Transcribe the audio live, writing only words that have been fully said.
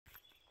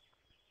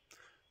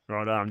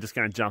Right, I'm just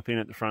going to jump in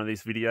at the front of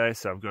this video.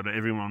 So I've got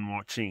everyone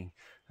watching.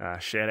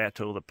 Shout out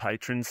to all the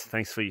patrons.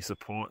 Thanks for your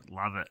support.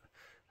 Love it.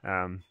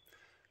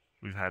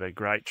 We've had a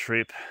great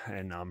trip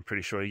and I'm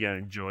pretty sure you're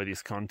going to enjoy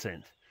this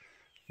content.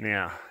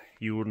 Now,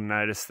 you would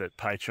notice that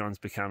Patreon's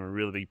become a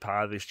really big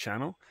part of this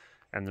channel.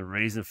 And the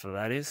reason for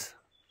that is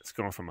it's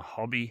gone from a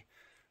hobby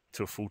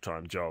to a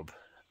full-time job.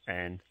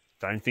 And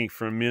don't think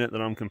for a minute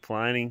that I'm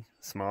complaining.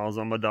 Smiles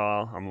on my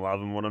dial. I'm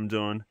loving what I'm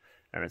doing.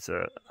 And it's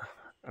an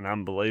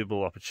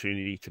unbelievable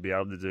opportunity to be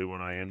able to do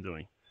what I am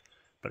doing.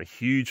 But a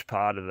huge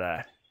part of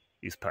that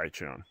is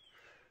Patreon.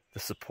 The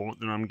support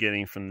that I'm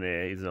getting from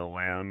there is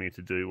allowing me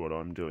to do what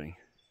I'm doing.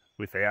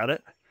 Without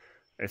it,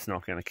 it's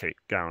not going to keep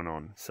going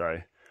on. So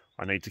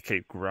I need to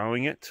keep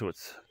growing it to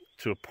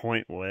a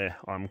point where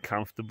I'm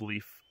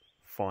comfortably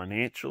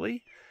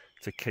financially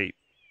to keep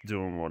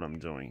doing what I'm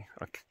doing.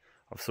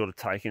 I've sort of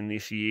taken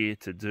this year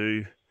to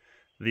do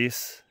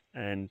this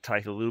and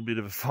take a little bit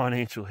of a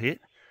financial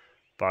hit.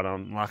 But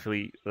I'm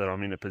lucky that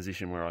I'm in a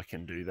position where I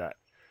can do that.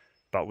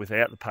 But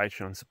without the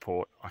Patreon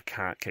support, I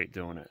can't keep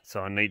doing it.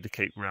 So I need to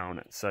keep growing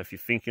it. So if you're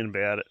thinking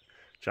about it,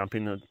 jump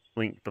in the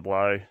link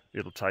below.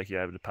 It'll take you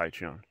over to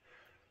Patreon.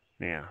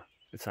 Now,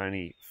 it's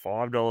only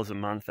 $5 a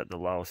month at the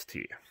lowest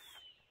tier.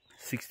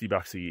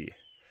 $60 a year.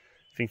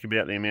 Think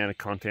about the amount of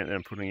content that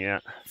I'm putting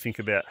out. Think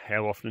about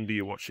how often do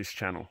you watch this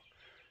channel.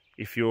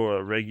 If you're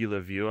a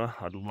regular viewer,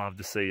 I'd love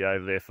to see you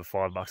over there for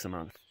 $5 a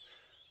month.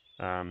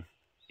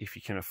 If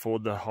you can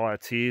afford the higher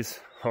tiers,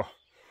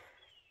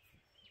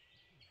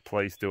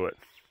 please do it.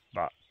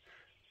 But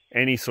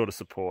any sort of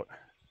support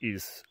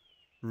is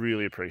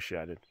really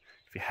appreciated.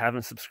 If you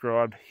haven't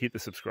subscribed, hit the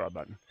subscribe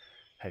button.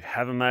 If you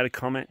haven't made a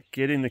comment,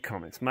 get in the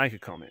comments, make a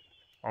comment.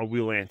 I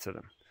will answer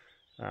them.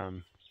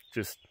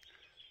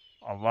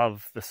 I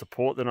love the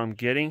support that I'm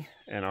getting,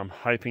 and I'm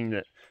hoping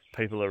that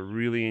people are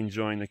really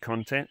enjoying the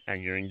content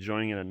and you're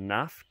enjoying it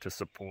enough to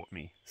support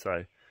me.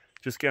 So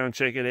just go and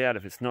check it out.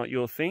 If it's not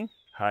your thing,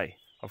 hey,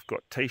 I've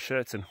got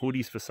t-shirts and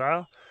hoodies for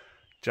sale.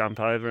 Jump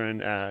over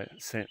and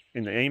send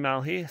in the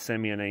email here,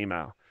 send me an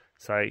email.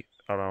 Say,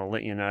 and I'll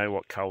let you know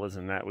what colours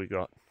and that we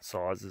got,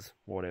 sizes,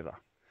 whatever.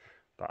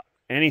 But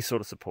any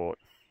sort of support,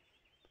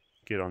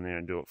 get on there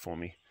and do it for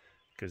me,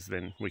 because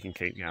then we can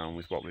keep going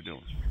with what we're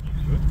doing.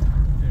 Good.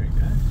 There we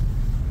go.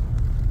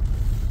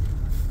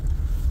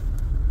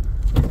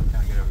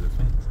 Can't get over the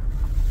fence.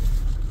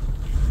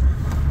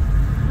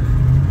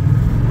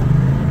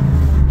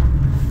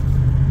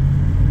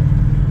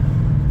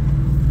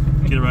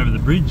 Get her over the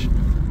bridge.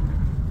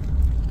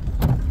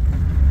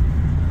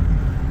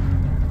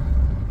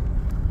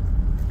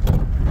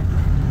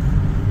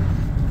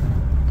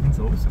 That's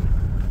awesome.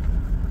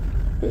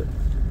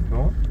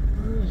 What?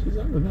 She's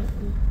up with that.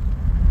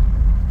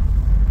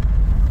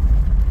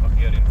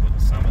 Lucky I didn't put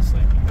the summer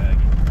sleeping bag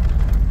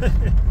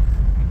in.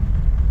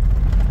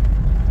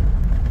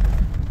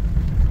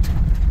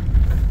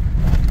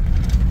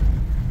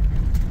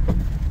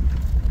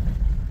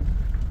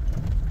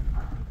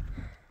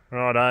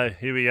 Righto,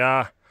 here we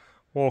are,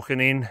 walking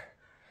in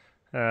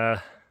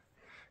the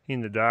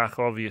dark,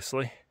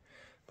 obviously.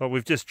 But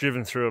we've just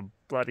driven through a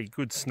bloody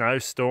good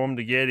snowstorm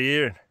to get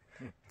here.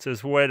 It's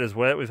as wet as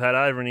wet. We've had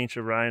over an inch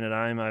of rain at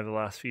home over the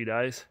last few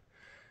days.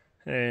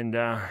 And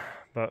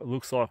but it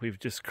looks like we've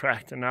just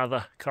cracked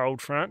another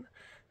cold front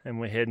and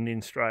we're heading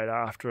in straight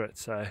after it.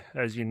 So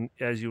as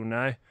you'll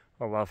know,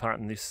 I love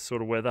hunting this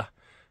sort of weather.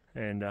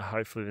 And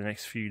hopefully the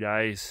next few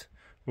days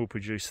will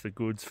produce the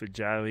goods for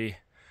Joey.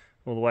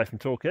 All the way from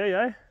Torquay,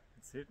 eh?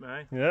 That's it,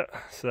 mate. Yep.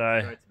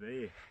 So. Great to be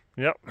here.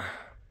 Yep.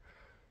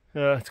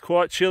 It's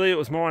quite chilly. It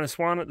was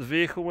 -1 at the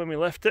vehicle when we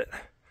left it.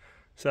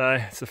 So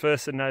it's the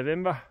 1st of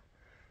November,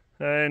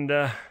 and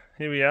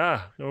here we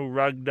are, all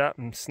rugged up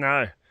in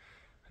snow.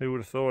 Who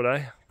would have thought,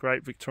 eh?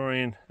 Great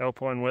Victorian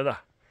alpine weather.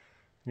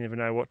 You never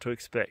know what to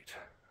expect.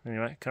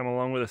 Anyway, come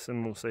along with us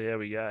and we'll see how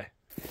we go.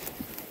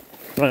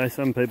 Well,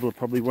 some people are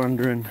probably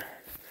wondering,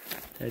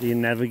 how do you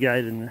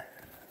navigate in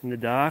the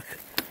dark?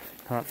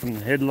 Apart from the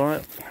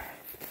headlight.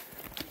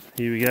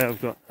 Here we go,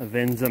 I've got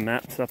Avenza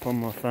maps up on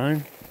my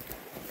phone,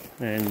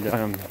 and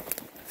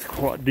it's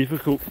quite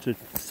difficult to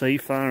see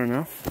far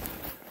enough.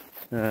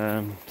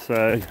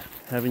 So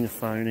having the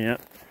phone out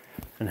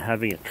and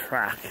having a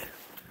track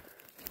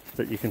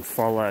that you can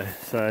follow.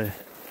 So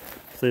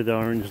see the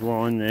orange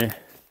line there?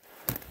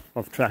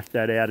 I've tracked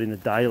that out in the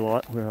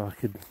daylight where I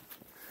could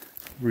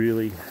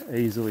really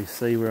easily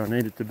see where I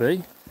need it to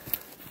be.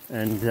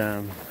 And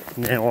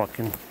now I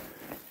can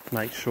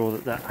make sure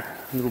that that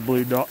little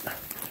blue dot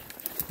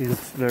is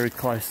very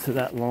close to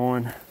that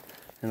line,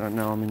 and I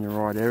know I'm in the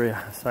right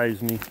area. It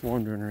saves me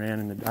wandering around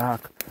in the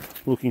dark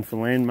looking for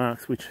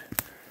landmarks, which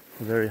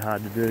are very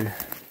hard to do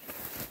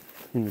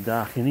in the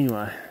dark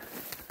anyway.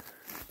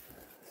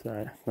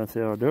 So that's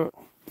how I do it.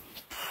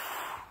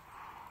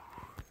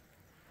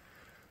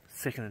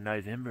 2nd of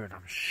November and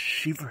I'm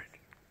shivering.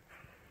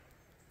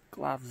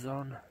 Gloves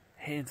on,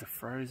 hands are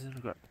frozen,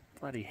 I've got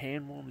bloody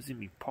hand warmers in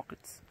my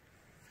pockets.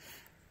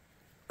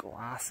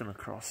 Glassing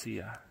across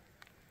here.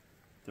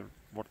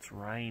 What's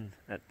rain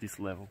at this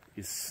level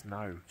is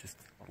snow, just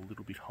a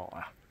little bit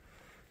higher.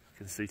 I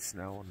can see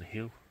snow on the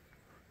hill.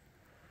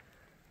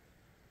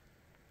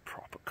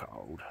 Proper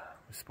cold.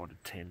 We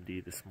spotted 10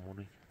 deer this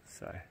morning,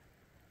 so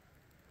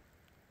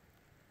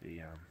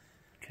the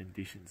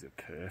conditions are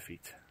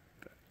perfect.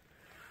 But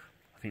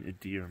I think the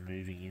deer are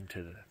moving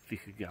into the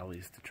thicker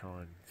gullies to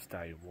try and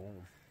stay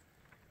warm.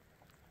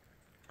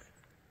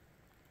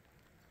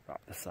 But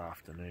this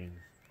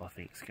afternoon, I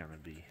think it's going to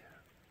be,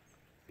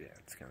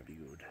 it's going to be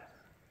good.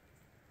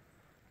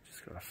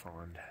 Just got to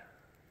find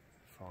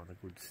a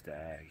good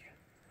stag.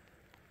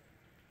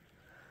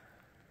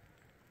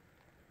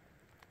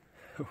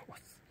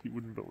 You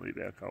wouldn't believe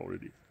how cold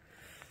it is.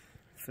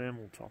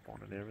 Thermal top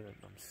on and everything.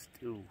 I'm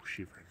still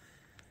shivering.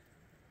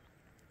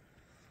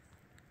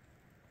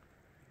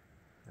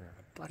 The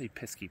bloody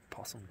pesky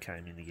possum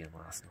came in again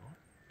last night.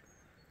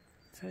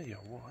 Tell you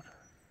what,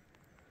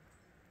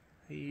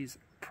 he's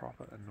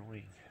proper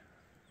annoying.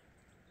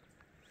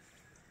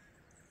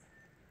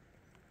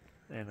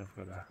 And I've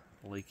got a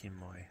leak in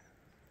my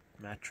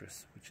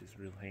mattress, which is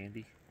real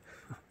handy.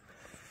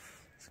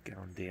 It's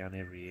going down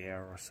every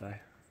hour or so.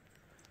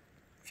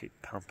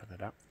 Keep pumping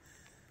it up.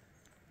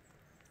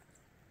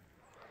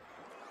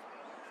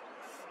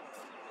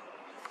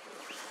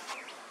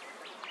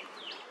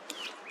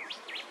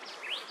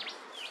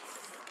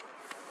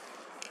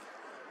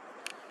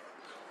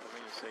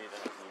 When you see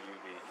that, will you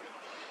be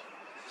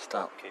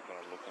Start. keeping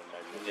on looking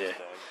maybe at Yeah. the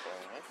stag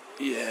following it?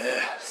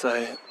 Yeah,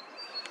 so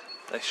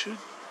they should.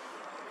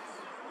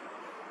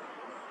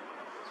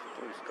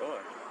 Blue sky.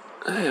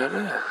 Yeah, I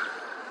know.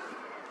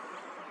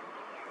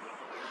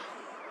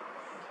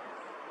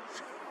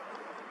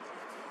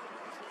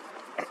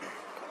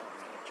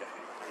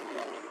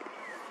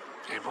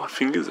 Yeah, my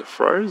fingers are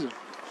frozen.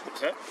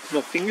 What's that?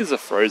 My fingers are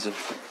frozen.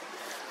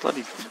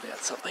 Bloody think about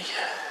something.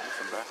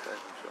 Some birthdays,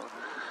 I'm sure.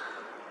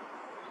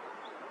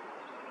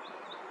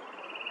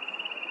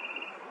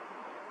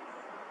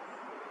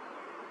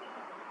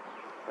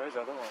 Those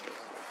other ones.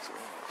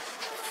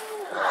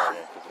 Oh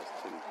yeah, because there's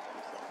two.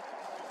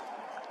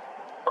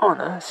 Oh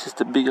no, it's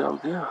just a big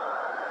old girl.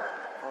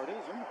 Oh, it is,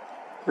 isn't it?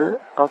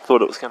 Yeah, I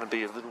thought it was going to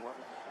be a little one.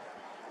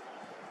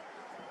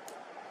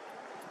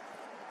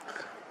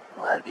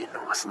 Well, that'd be a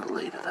nice little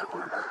leader, that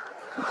one.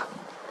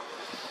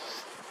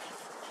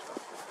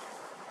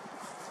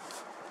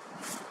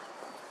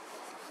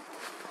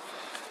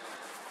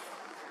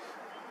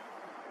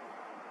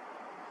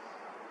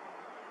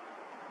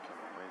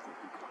 Where's the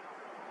big one?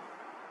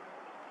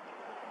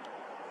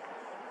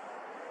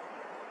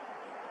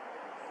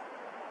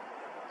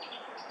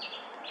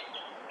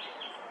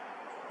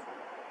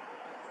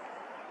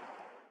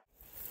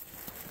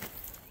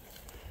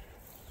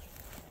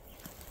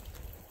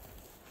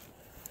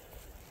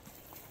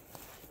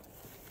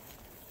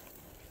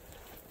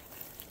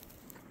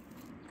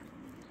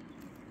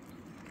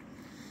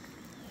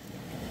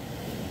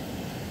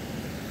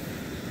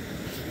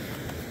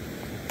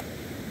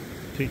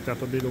 Picked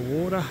up a bit of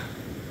water.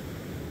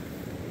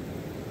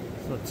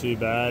 It's not too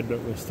bad,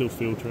 but we're still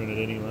filtering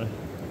it anyway.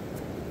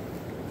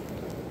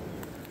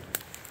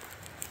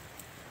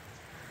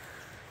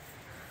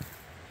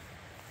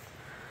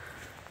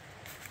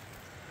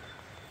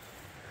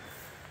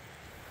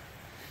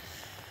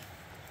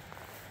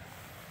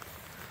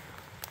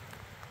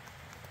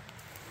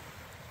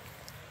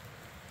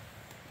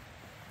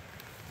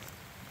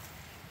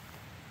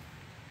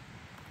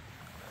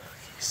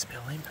 Can you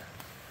smell him?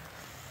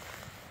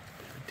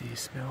 Bit of a deer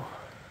smell.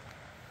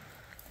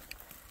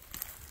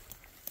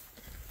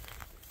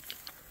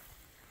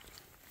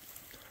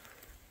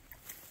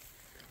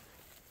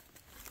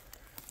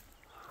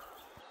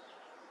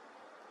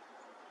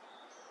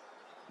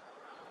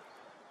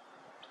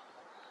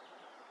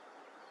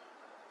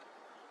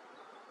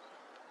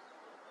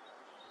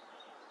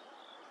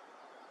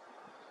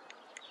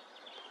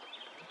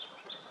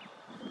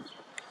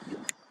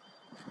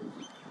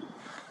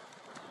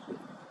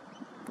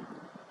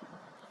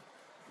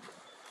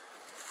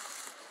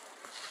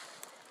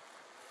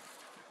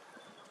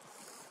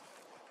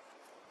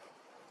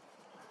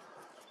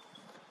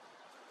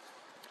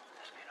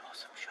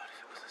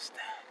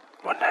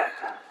 Wouldn't it?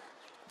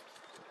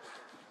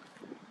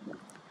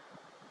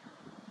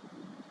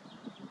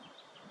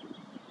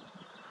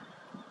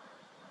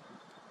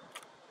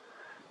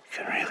 You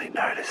can really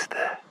notice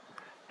the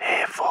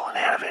hair falling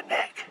out of her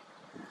neck,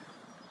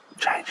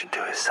 changing to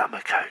her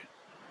summer coat.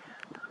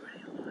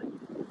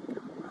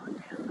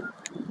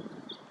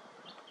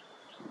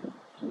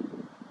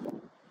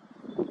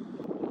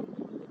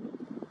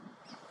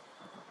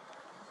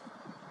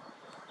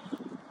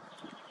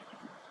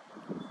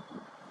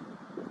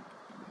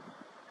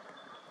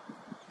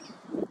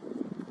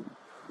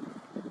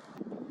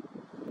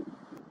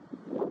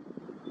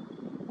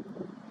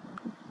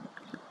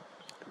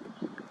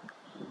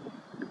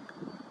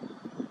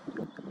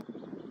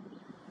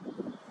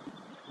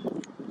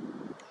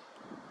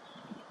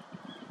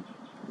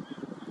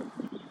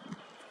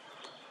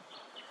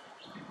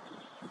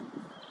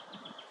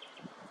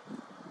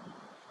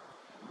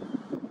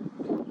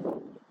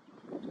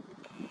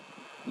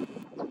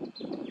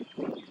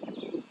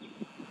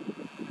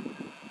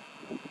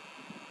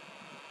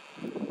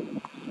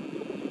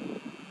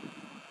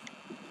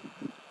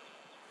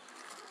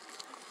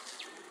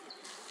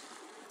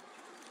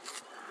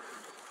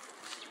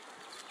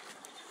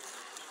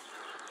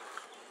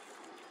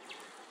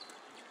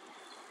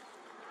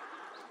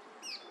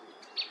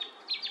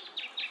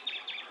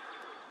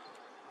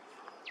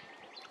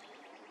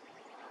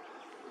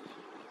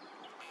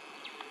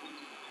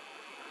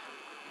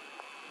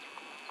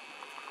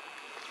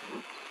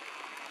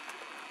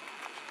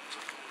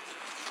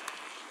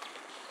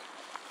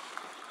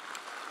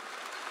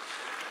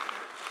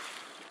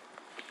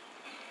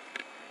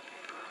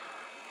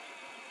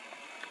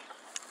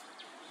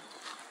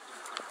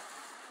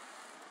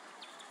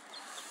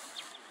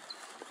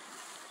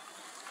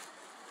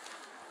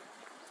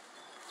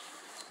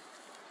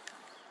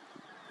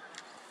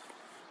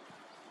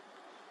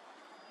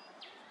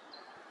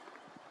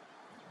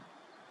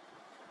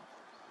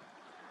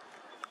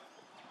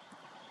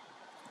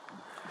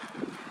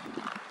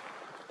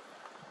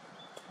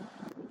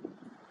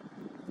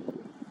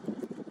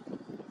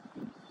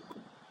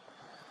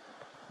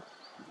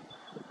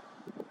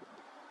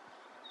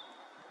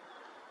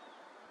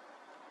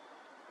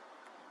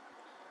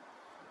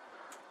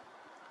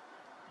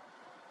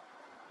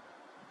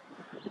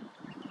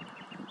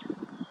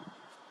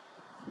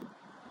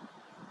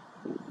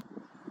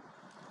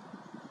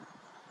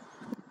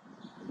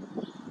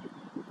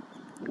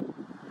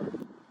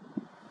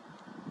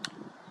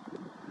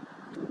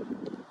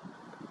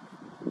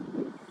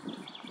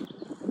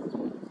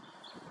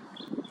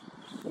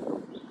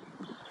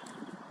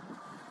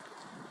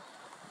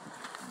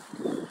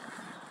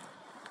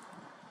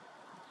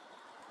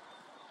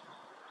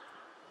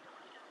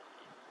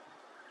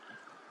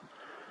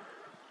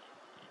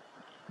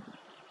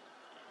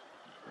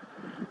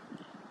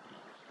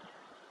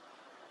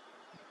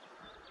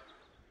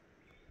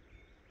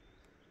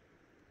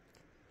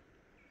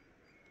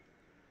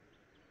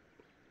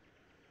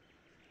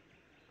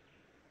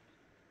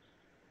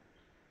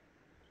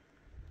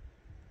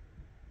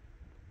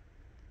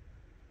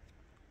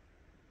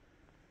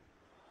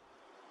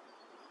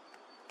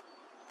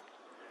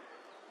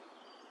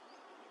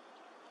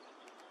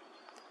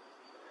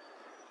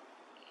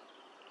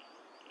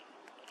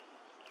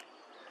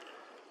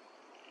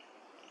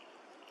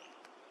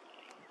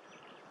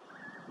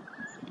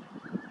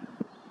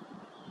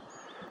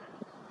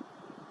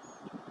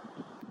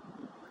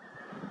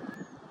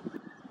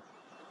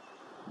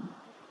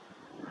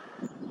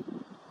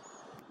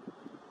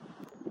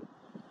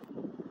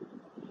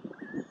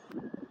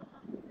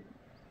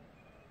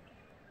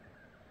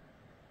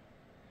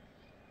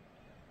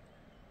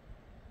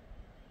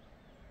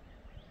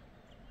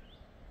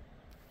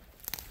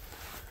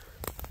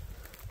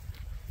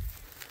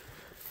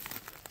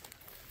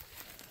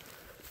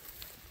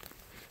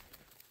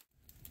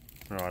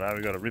 Righto,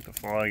 we got a ripper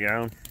fire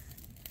going,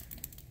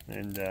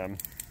 and yeah,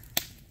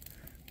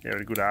 we had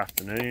a good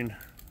afternoon.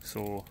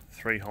 Saw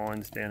 3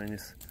 hinds down in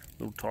this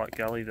little tight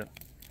gully that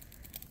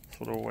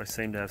sort of always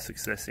seem to have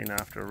success in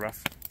after a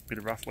bit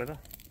of rough weather.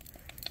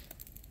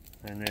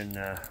 And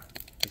then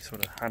we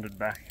sort of hunted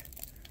back,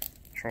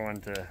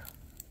 trying to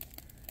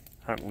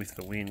hunt with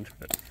the wind,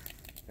 but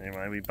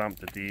anyway, we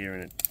bumped a deer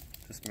and it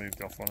just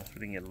moved off on us. We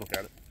didn't get a look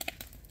at it.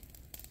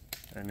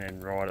 And then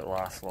right at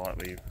last light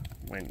we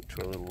went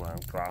to a little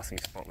glassing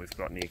spot we've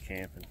got near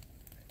camp and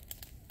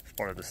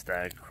spotted a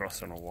stag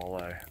across on a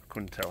wallow.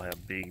 Couldn't tell how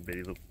big, but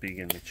he looked big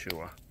and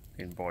mature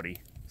in body,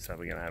 so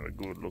we're going to have a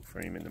good look for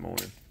him in the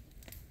morning.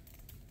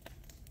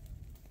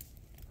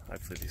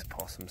 Hopefully this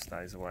possum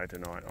stays away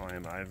tonight. I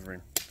am over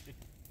him.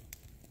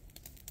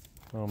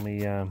 Well,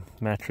 my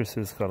mattress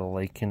has got a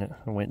leak in it.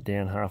 I went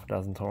down half a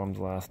dozen times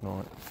last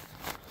night.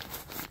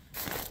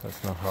 So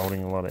it's not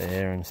holding a lot of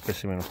air, and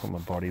especially when I put my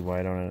body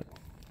weight on it,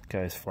 it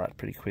goes flat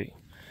pretty quick.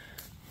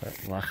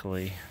 But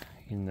luckily,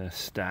 in the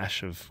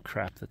stash of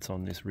crap that's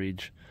on this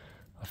ridge,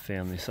 I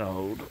found this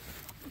old,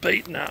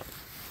 beaten up,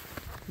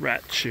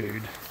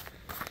 rat-chewed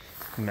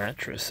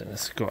mattress, and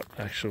it's got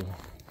actual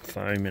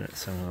foam in it,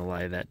 so I'm going to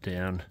lay that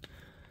down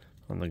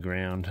on the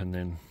ground and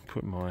then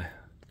put my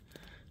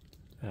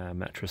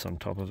mattress on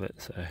top of it,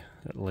 so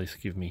at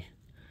least give me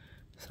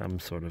some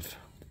sort of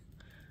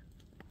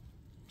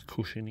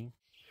cushioning.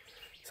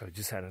 So we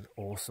just had an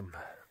awesome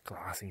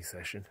glassing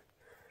session.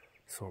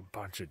 Saw a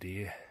bunch of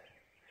deer,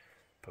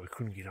 but we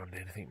couldn't get onto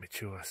anything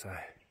mature, so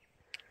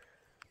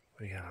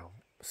we're going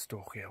to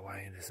stalk our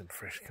way into some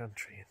fresh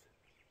country and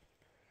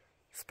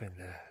spend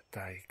the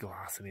day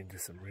glassing into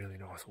some really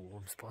nice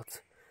warm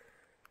spots,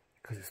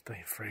 because it's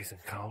been freezing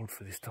cold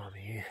for this time of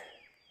year,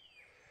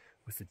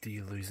 with the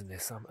deer losing their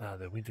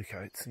winter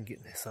coats and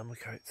getting their summer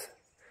coats.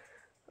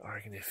 I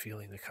reckon they're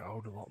feeling the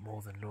cold a lot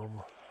more than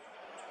normal.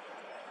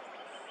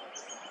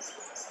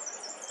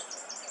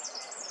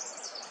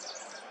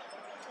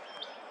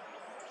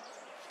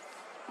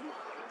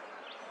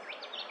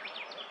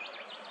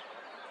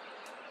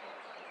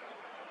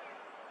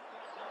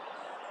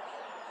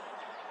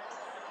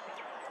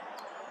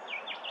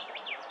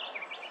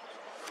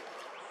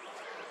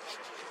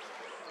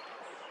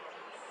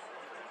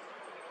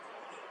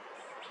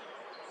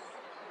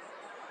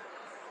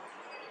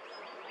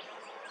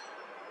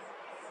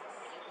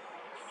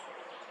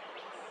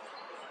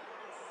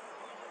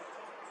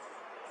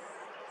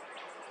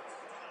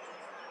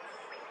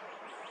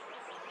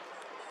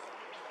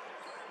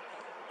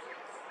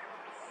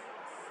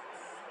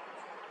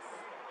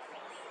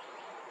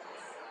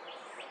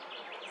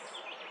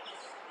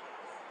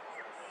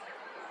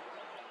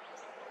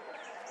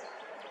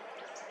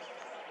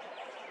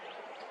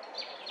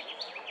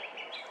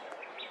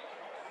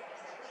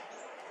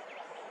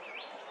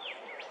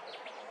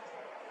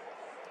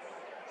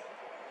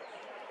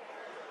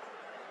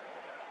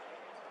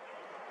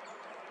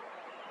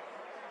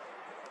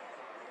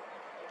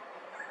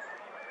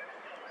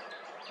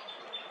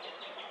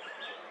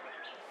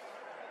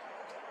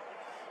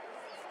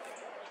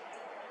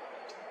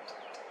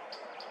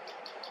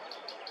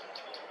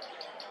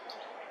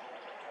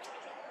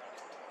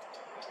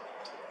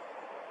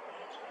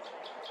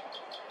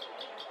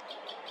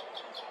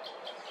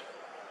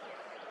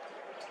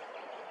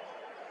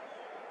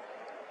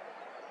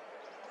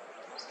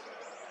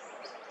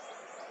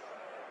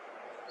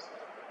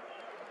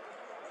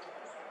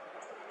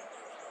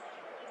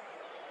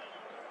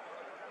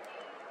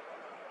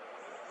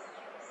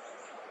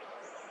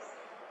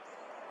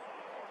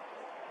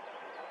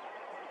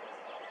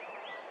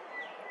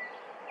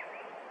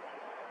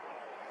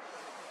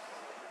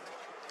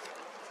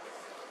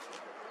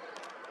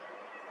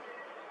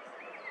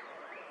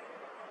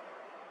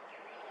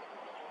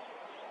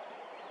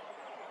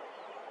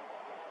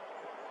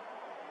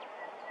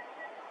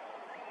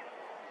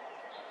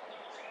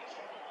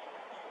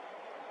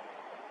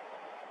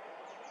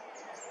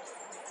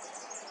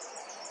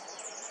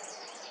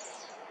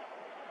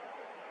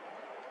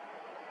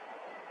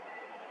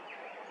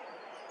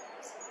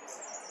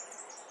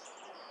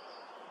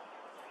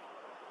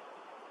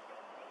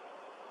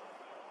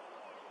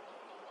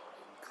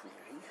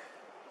 Clearing,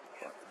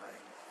 like the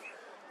main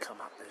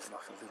come up, there's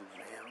like a little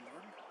round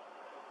one.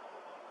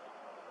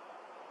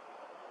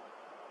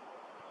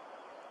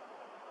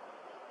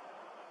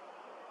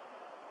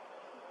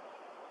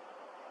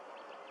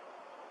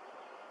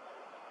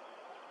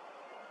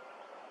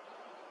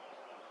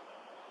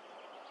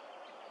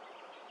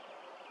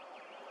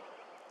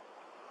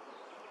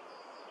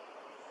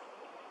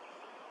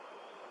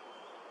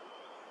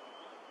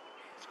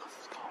 It's because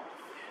it's cold.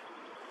 Yeah.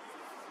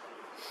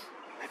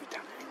 Have you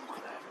done any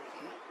looking over it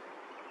here?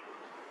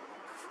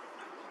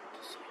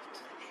 Just sort of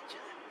to the edge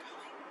of that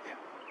gully. Yeah.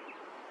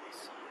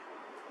 So.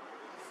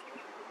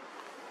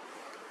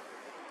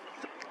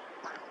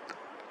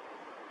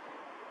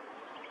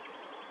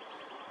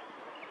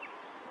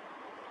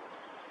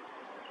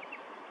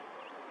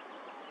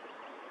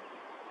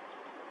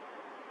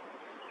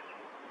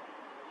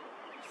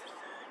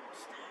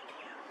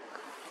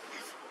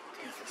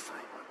 Here's the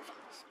same one.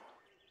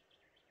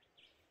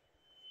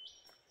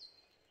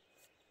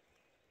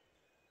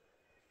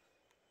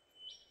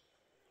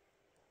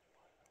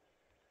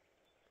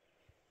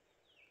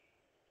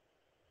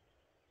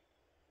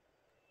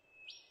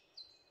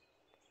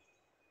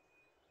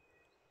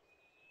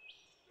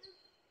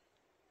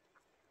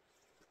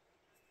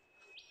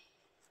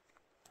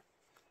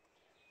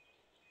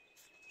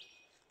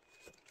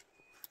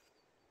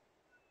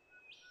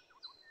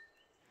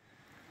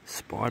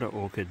 spider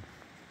orchid,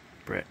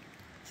 Brett.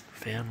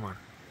 Found one.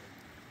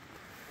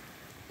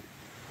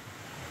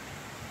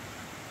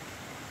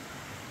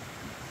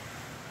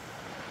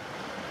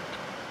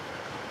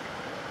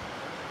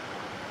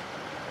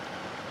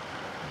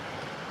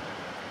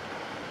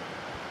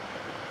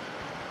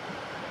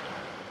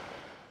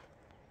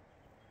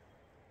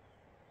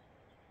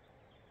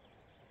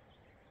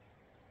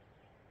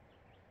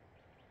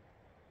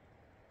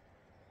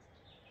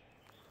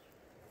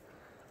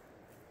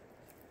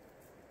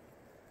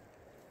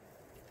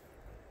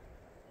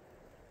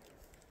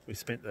 We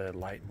spent the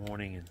late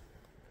morning and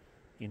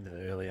into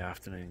the early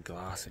afternoon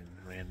glassing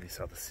around this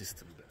other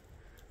system, but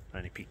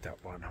only picked up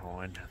one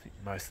hind. I think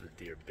most of the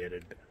deer are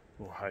bedded, but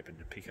we were hoping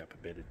to pick up a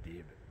bedded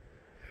deer.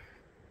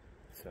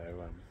 So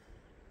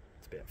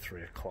it's about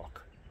 3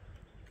 o'clock.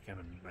 Going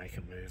to make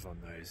a move on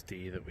those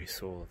deer that we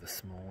saw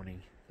this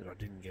morning that I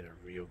didn't get a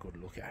real good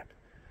look at.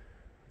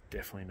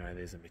 Definitely know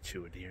there's a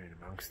mature deer in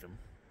amongst them.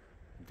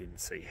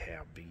 Didn't see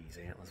how big his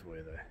antlers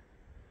were though.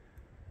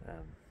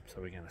 So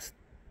we're going to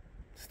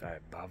stay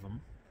above them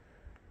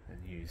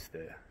and use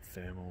the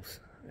thermals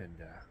and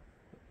the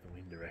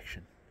wind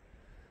direction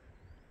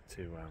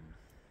to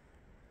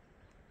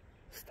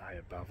stay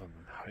above them,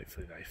 and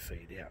hopefully they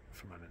feed out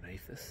from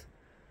underneath us,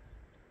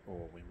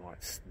 or we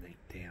might sneak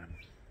down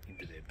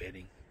into their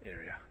bedding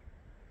area,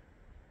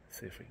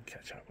 see if we can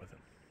catch up with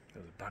them.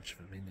 There's a bunch of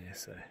them in there,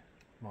 so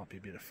might be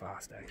a bit of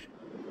fast action.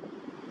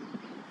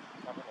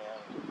 Coming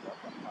out,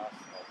 past that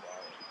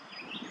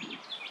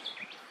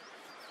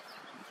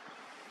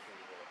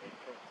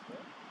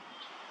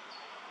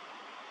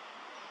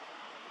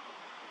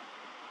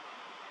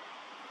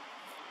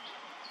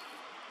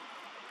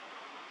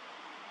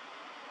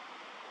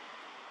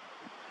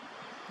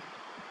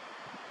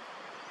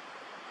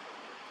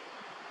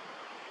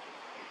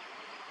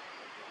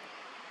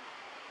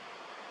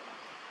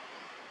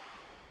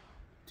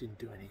Didn't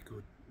do any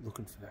good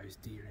looking for those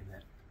deer in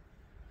that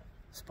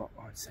spot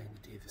I'd seen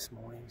the deer this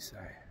morning, so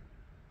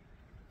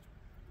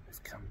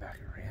we've come back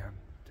around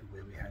to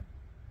where we had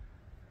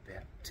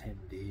about 10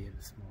 deer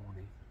this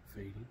morning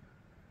feeding.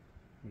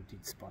 We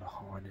did spot a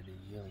hind and a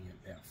yearling at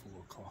about 4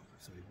 o'clock,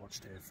 so we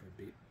watched her for a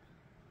bit.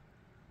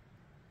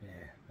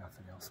 Yeah,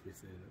 nothing else with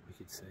her that we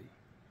could see.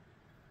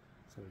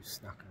 So we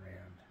snuck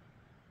around.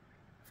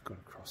 We've got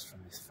across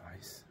from this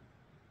face.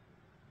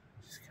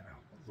 I'm just going to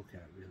look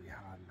at it really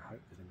hard and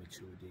hope that a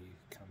mature deer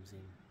comes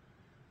in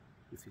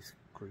with this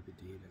group of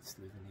deer that's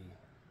living here.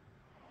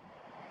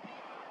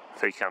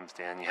 If he comes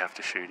down, you have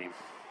to shoot him.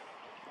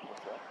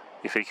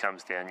 If he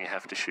comes down, you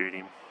have to shoot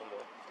him.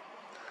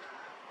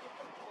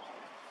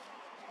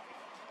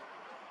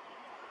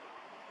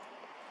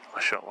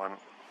 I shot one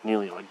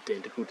nearly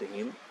identical to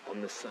him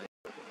on the same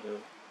hill.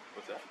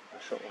 What's that? I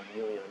shot one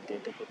nearly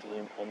identical to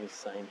him on the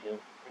same hill.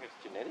 I think it's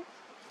genetics?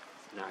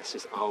 No, it's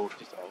just old.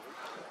 Just old.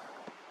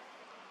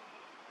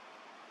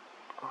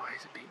 Oh,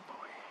 he's a big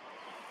boy.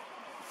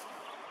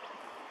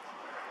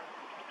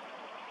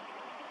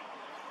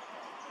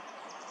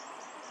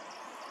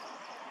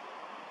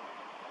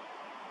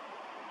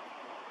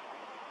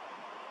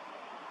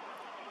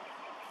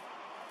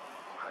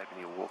 Hoping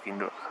he'll walk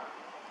into it.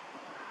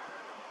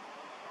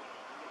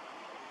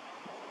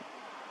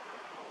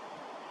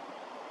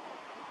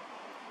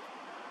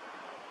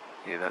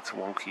 Yeah, that's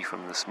Wonky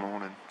from this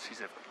morning.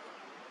 She's a...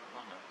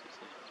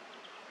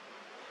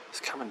 He's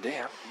coming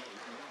down.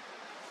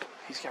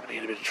 He's going to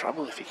get a bit of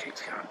trouble if he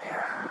keeps going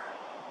down.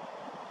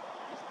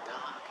 It's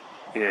dark.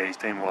 Yeah, he's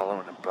been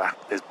wallowing in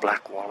black. There's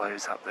black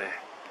wallows up there.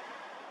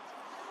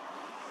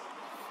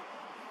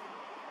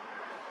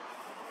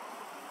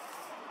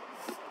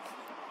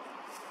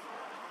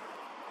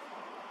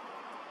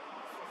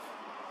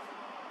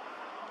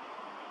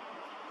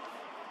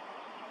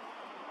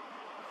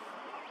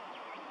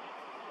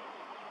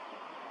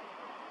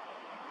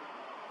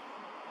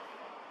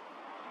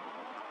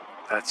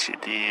 That's your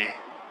deer.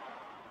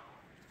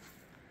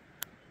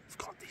 We've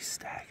got this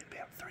stag at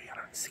about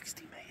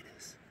 360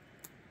 metres.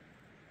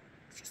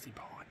 It's just in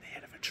behind the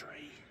head of a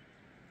tree.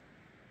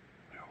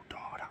 We're all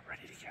dialed up,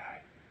 ready to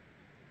go.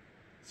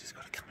 It's just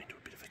got to come into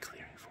a bit of a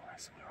clearing for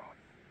us and we're on.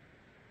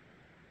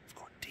 We've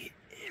got deer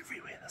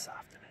everywhere this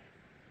afternoon.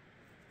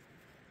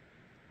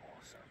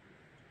 Awesome.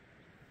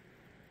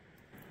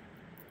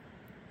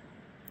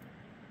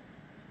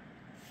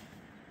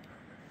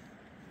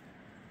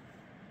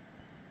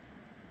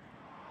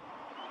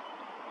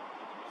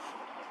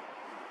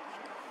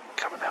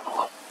 Come and have a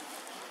look.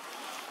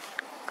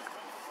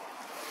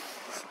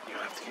 You're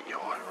going to have to get your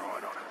eye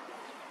right on it.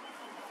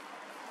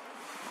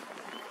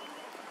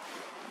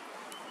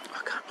 I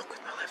can't look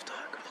with my left eye, I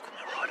can look with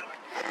my right eye.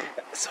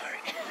 Sorry.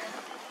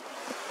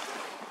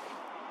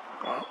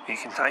 Well, you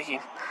can take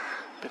him,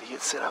 but he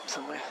gets set up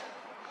somewhere.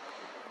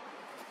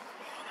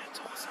 Oh, that's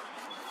awesome.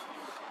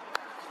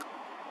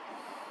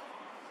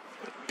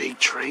 A big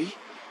tree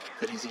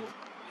that is in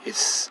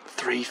is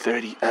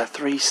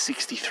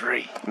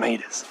 363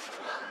 metres.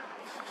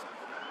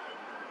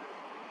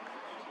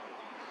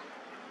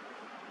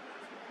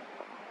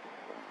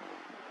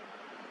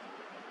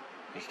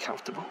 Are you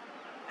comfortable?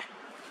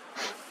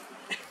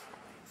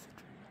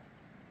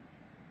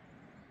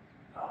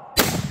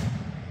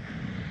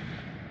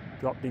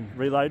 Dropped him.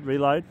 Reload,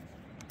 reload,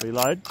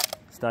 reload.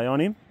 Stay on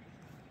him.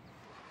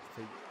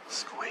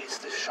 Squeeze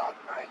the shot,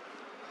 mate.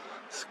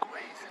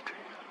 Squeeze the trigger.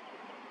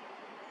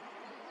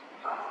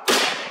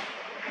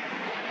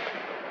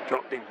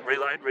 Dropped him.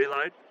 Reload,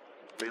 reload,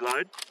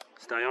 reload.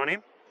 Stay on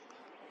him.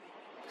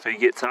 If he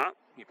gets up,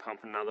 you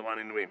pump another one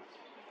into him.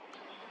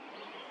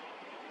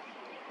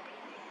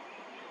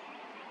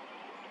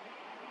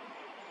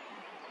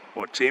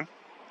 Watch him.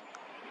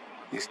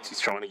 He's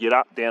trying to get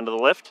up, down to the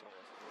left.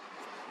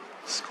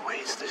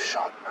 Squeeze the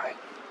shot, mate.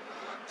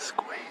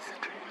 Squeeze the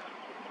trigger.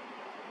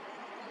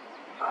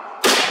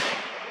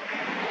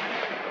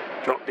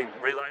 Dropped him.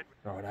 Reload.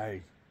 Righto,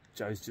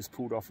 Joe's just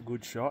pulled off a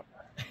good shot.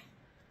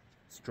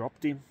 It's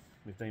dropped him.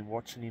 We've been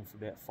watching him for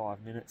about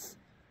 5 minutes.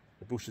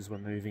 The bushes were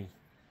moving.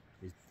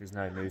 There's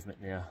no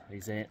movement now.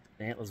 His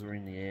antlers were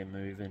in the air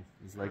moving.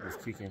 His leg was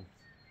kicking.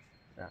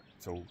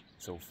 It's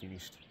all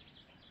finished.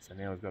 So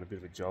now we've got a bit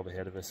of a job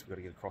ahead of us. We've got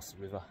to get across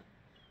the river,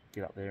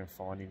 get up there and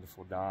find him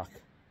before dark.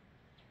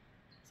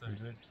 So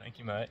good. Thank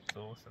you, mate. It's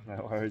awesome.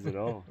 No worries at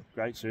all.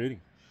 Great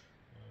shooting.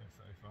 Yeah,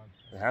 so fun.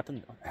 It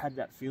happened. I had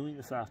that feeling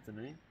this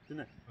afternoon,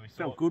 didn't it? We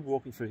Felt good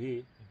walking through here.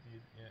 It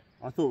did,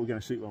 yeah. I thought we were going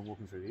to shoot one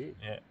walking through here.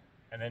 Yeah.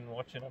 And then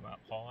watching them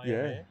up high.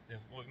 Yeah. There.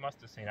 We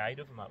must have seen 8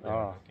 of them up there.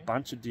 Oh,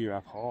 bunch of deer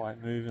up high,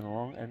 moving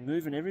along and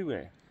moving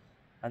everywhere.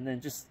 And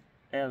then just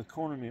out of the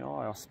corner of my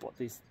eye, I spot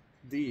this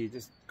deer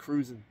just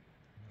cruising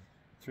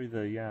through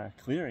the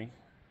clearing.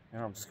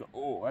 And I'm just going,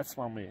 oh, that's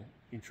one we're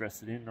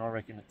interested in. And I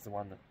reckon it's the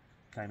one that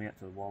came out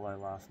to the wallow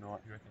last night.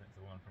 You reckon it's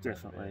the one from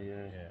Definitely,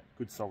 yeah.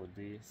 Good solid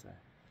deer. So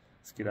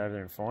let's get over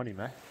there and find him,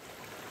 mate.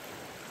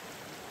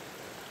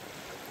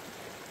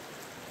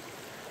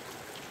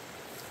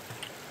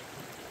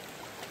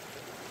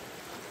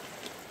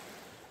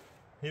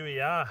 Here we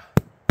are.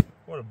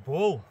 What a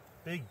bull.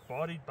 Big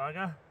bodied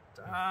bugger.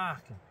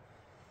 Dark and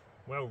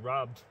well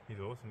rubbed. He's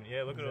awesome.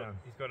 Yeah, look at him.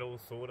 He's got all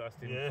sawdust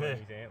in between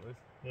his antlers.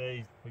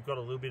 Yeah, we've got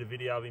a little bit of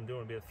video of him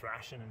doing a bit of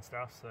thrashing and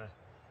stuff, so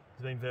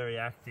he's been very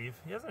active.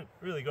 He hasn't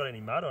really got any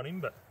mud on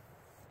him, but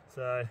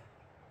so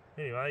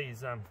anyway,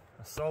 he's a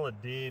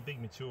solid deer, big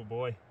mature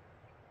boy.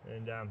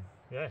 And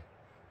yeah,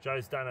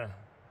 Joe's done a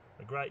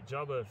great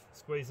job of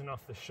squeezing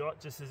off the shot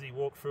just as he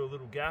walked through a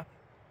little gap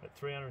at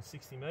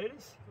 360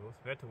 metres. Awesome.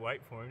 We had to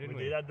wait for him, didn't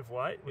we? We did have to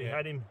wait. We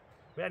had him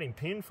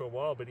pinned for a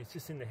while, but he's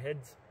just in the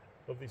heads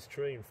of this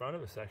tree in front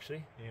of us,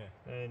 actually.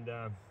 Yeah.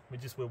 And we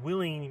just were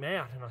willing him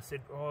out, and I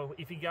said, oh,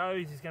 if he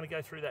goes, he's going to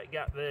go through that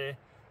gap there.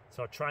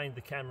 So I trained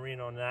the camera in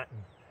on that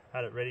and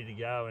had it ready to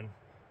go. And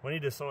when he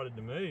decided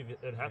to move,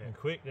 it happened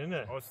quick, didn't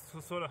it? I was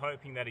sort of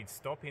hoping that he'd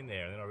stop in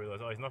there, and then I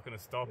realised, oh, he's not going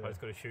to stop. I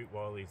just got to shoot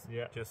while he's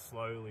just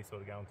slowly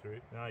sort of going through.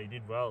 No, he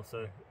did well.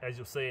 So as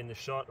you'll see in the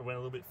shot, it went a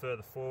little bit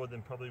further forward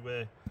than probably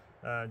where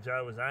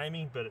Joe was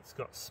aiming, but it's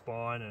got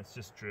spine and it's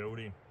just drilled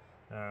him.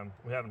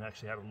 We haven't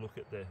actually had a look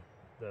at the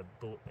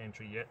bullet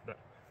entry yet, but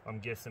I'm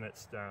guessing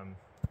it's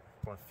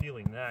by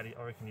feeling that,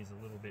 I reckon he's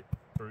a little bit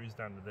bruised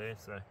under there.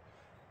 So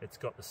it's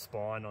got the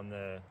spine on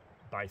the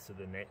base of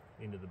the neck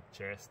into the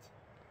chest.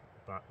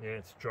 But yeah,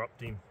 it's dropped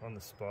him on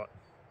the spot.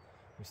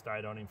 We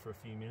stayed on him for a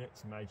few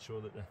minutes and made sure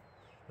that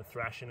the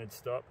thrashing had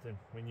stopped, and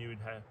we knew he'd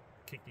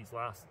kicked his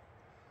last.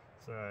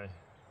 So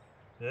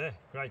yeah,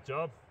 great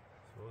job.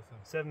 That's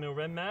awesome. 7mm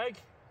Rem mag.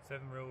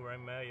 7mm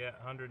Rem mag, yeah,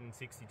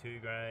 162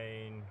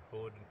 grain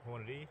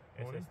Hornady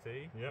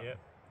SST. Yep.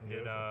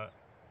 It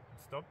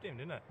stopped him,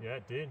 didn't it? Yeah,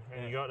 it did.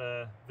 And you got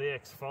a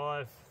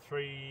VX5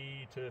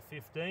 3 to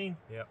 15.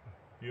 Yep.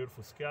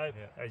 Beautiful scope.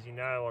 Yep. As you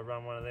know, I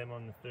run one of them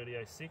on the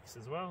 3006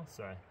 as well.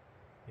 So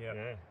yeah,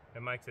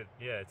 it makes it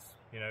it's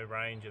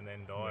range and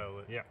then dial.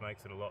 It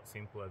makes it a lot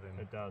simpler than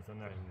it does,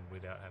 doesn't it?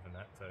 Without having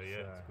that. So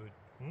yeah, it's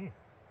good.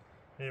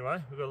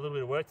 Anyway, we've got a little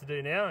bit of work to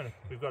do now, and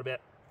we've got about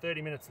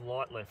 30 minutes of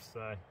light left,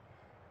 so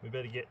we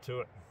better get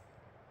to it.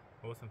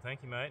 Awesome,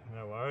 thank you, mate.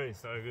 No worries.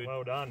 So good.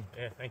 Well done.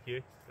 Yeah, thank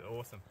you.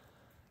 Awesome.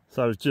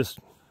 So I was just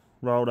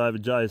rolled over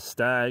Joe's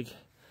stag,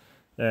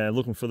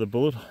 looking for the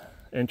bullet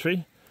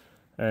entry,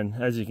 and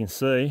as you can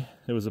see,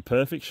 it was a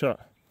perfect shot.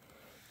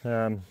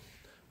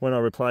 When I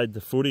replayed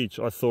the footage,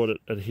 I thought it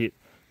had hit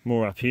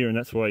more up here, and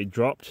that's why he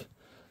dropped.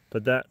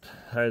 But that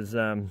has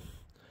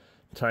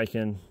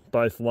taken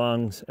both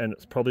lungs, and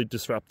it's probably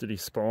disrupted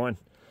his spine.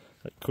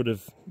 It could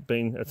have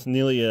been, it's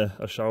nearly a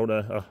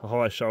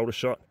high shoulder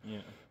shot.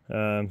 Yeah.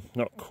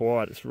 Not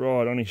quite, it's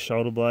right on his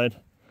shoulder blade.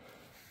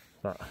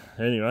 But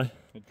anyway,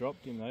 it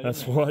dropped him though.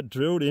 That's why it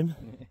drilled him.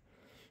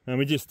 And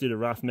we just did a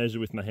rough measure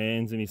with my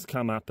hands, and he's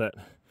come up at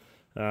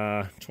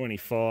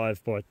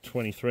 25 by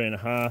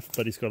 23.5,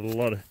 but he's got a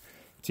lot of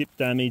tip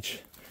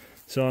damage.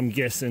 So I'm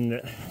guessing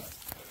that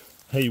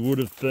he would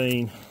have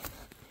been,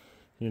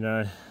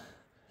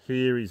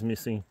 here he's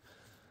missing,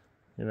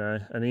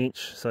 an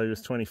inch. So he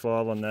was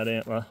 25 on that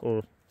antler,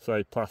 or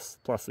say plus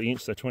the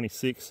inch, so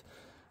 26.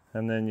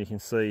 And then you can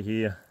see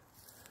here,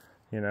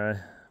 you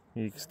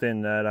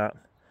extend that up,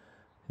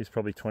 he's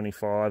probably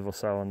 25 or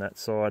so on that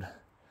side.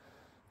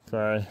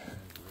 So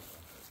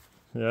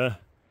yeah,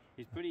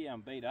 he's pretty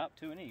beat up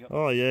too, isn't he?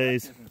 Oh yeah,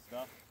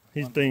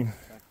 he's been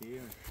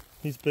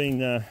this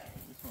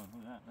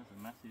one, that. That's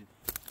a massive.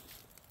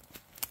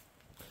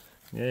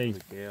 Yeah,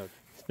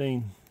 he's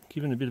been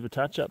given a bit of a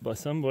touch up by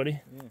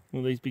somebody. Yeah.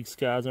 All these big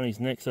scars on his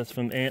neck, so that's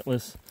from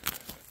antlers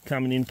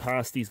coming in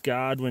past his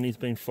guard when he's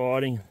been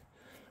fighting,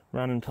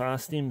 running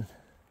past him.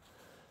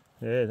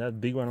 Yeah, that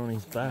big one on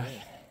his back.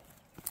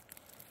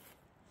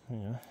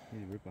 Yeah.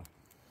 He's a ripper.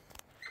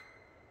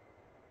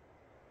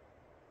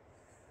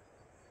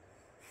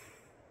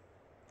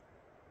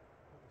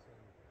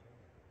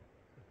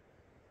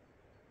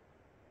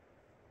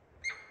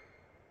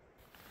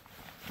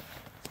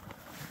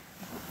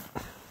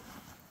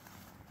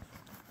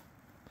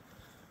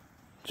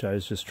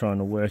 Joe's just trying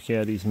to work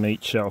out his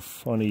meat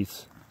shelf on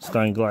his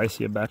Stone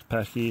Glacier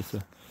backpack here. So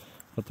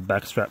got the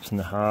back straps and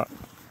the heart.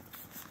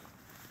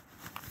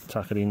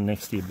 Tuck it in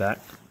next to your back.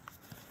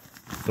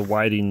 The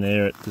weight in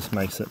there, it just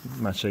makes it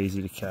much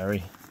easier to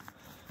carry.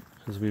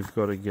 Because we've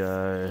got to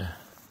go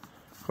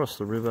across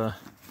the river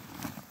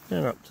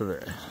and up to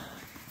there.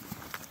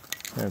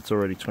 And it's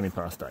already 20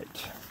 past 8.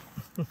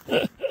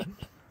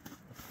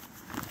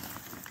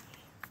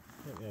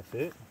 That's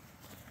it.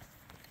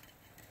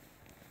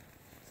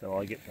 So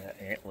I get that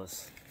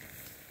antlers.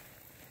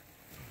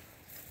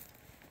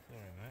 Sorry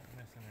mate,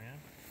 messing around.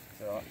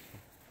 It's alright.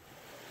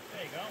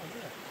 There you go,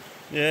 isn't it?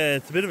 Yeah,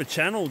 it's a bit of a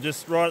channel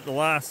just right at the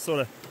last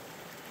sort of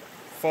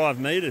 5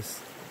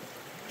 metres.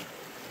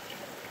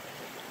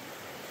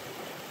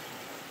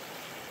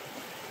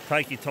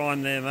 Take your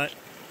time there, mate.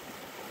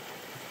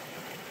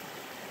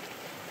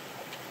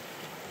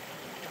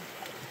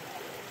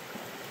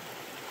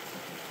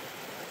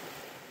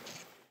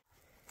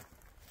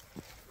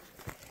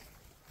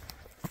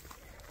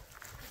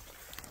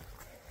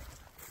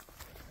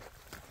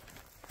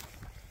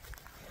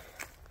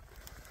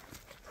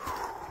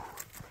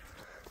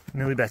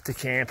 Nearly back to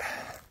camp.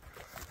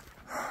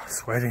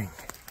 Sweating.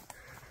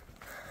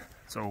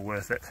 It's all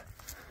worth it.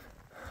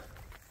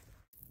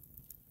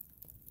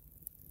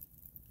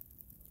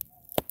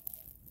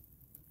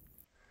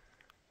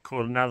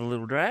 Caught another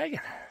little drag.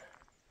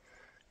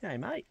 Hey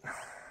mate.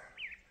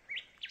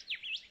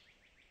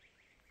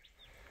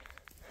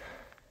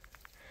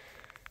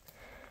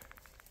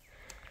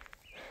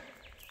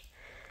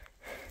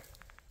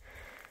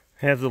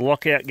 How's the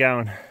lockout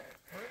going?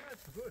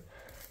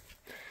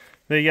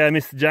 There you go,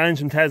 Mr. Jones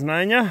from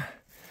Tasmania.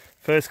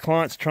 First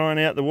client's trying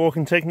out the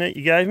walking technique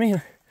you gave me.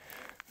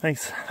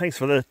 Thanks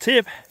for the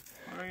tip.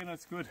 I reckon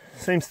that's good.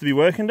 Seems to be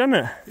working, doesn't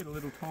it? Get a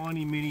little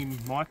tiny mini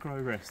micro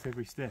rest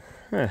every step.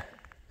 Yeah.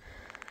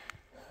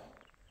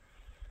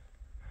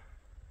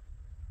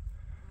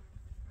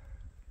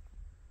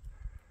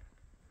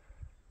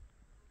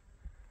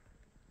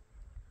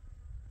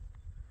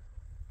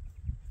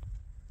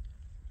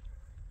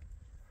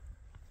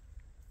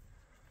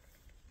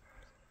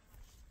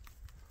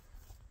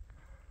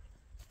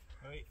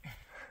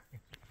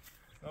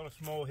 Not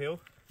a small hill.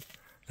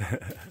 Yeah,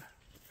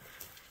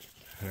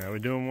 we're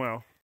doing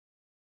well.